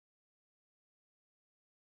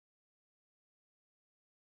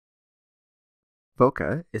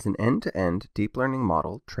VOCA is an end-to-end deep learning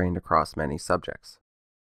model trained across many subjects.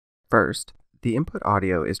 First, the input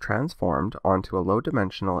audio is transformed onto a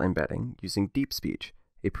low-dimensional embedding using deep speech,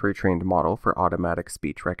 a pre-trained model for automatic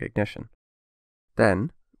speech recognition.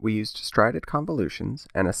 Then, we used strided convolutions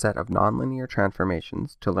and a set of nonlinear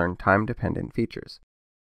transformations to learn time-dependent features.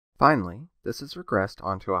 Finally, this is regressed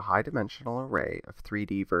onto a high-dimensional array of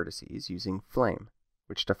 3D vertices using Flame,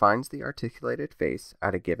 which defines the articulated face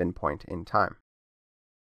at a given point in time.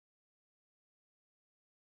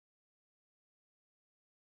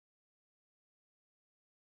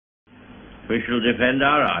 We shall defend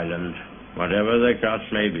our island, whatever the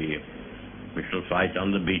cost may be. We shall fight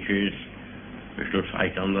on the beaches. We shall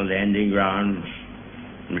fight on the landing grounds.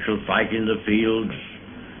 We shall fight in the fields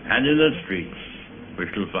and in the streets. We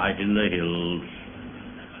shall fight in the hills.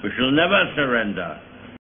 We shall never surrender.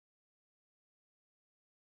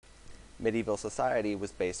 Medieval society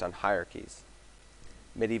was based on hierarchies.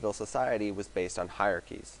 Medieval society was based on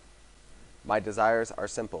hierarchies. My desires are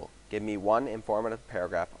simple. Give me one informative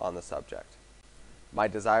paragraph on the subject. My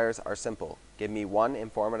desires are simple. Give me one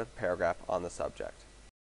informative paragraph on the subject.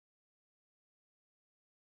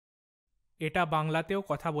 এটা বাংলাতেও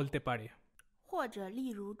কথা বলতে পারে 或者例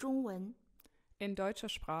如中文 in deutscher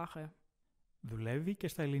Sprache. Δουλεύει και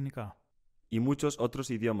στα ελληνικά. Y muchos otros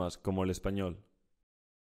idiomas como el español.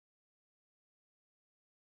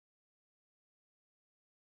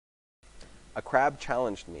 A crab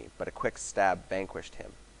challenged me, but a quick stab vanquished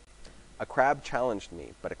him. A crab challenged me,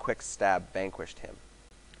 but a quick stab vanquished him.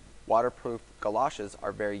 Waterproof galoshes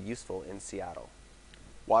are very useful in Seattle.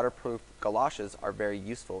 Waterproof galoshes are very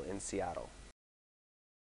useful in Seattle.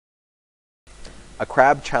 A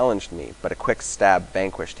crab challenged me, but a quick stab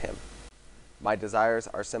vanquished him. My desires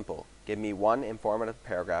are simple. Give me one informative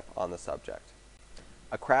paragraph on the subject.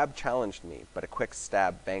 A crab challenged me, but a quick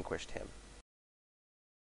stab vanquished him.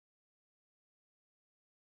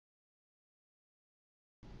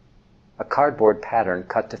 A cardboard pattern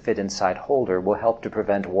cut to fit inside holder will help to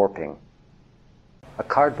prevent warping. A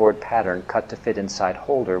cardboard pattern cut to fit inside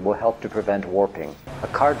holder will help to prevent warping. A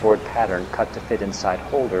cardboard pattern cut to fit inside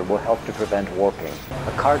holder will help to prevent warping.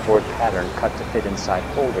 A cardboard pattern cut to fit inside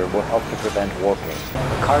holder will help to prevent warping.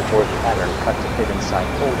 A cardboard pattern cut to fit inside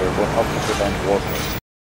holder will help to prevent warping.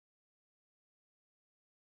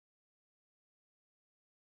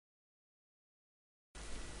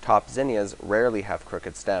 Top zinnias rarely have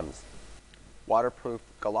crooked stems. Waterproof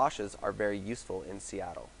galoshes are very useful in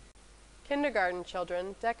Seattle. Kindergarten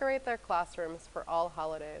children decorate their classrooms for all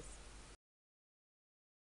holidays.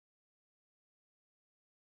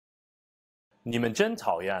 你们真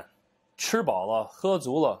讨厌，吃饱了喝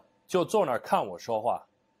足了就坐那儿看我说话。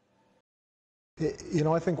You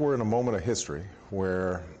know, I think we're in a moment of history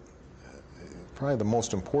where probably the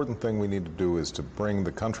most important thing we need to do is to bring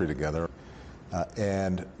the country together,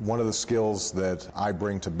 and one of the skills that I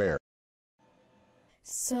bring to bear.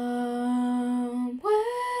 Somewhere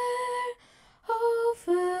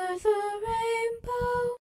over the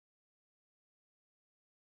rainbow.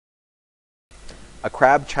 A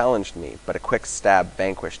crab challenged me, but a quick stab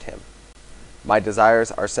vanquished him. My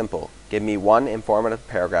desires are simple. Give me one informative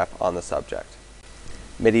paragraph on the subject.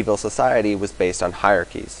 Medieval society was based on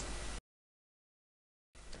hierarchies.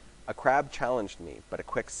 A crab challenged me, but a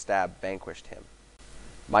quick stab vanquished him.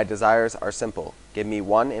 My desires are simple. Give me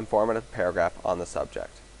one informative paragraph on the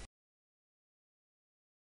subject.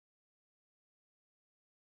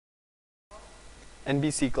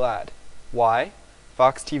 NBC Glad. Why?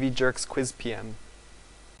 Fox TV Jerks Quiz PM.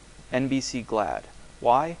 NBC Glad.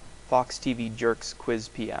 Why? Fox TV Jerks Quiz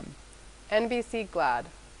PM. NBC Glad.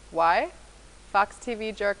 Why? Fox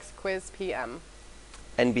TV Jerks Quiz PM.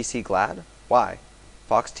 NBC Glad? Why?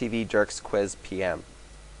 Fox TV Jerks Quiz PM.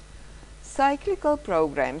 Cyclical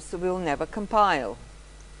programs will never compile.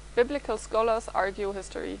 Biblical scholars argue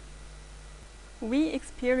history. We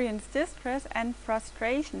experience distress and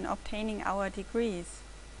frustration obtaining our degrees.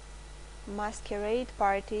 Masquerade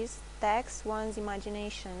parties tax one's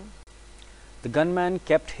imagination. The gunman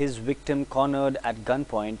kept his victim cornered at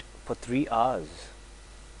gunpoint for 3 hours.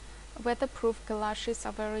 Weatherproof galoshes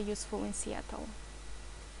are very useful in Seattle.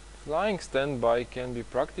 Flying standby can be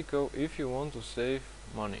practical if you want to save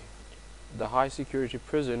money. The high-security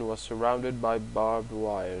prison was surrounded by barbed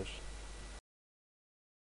wires.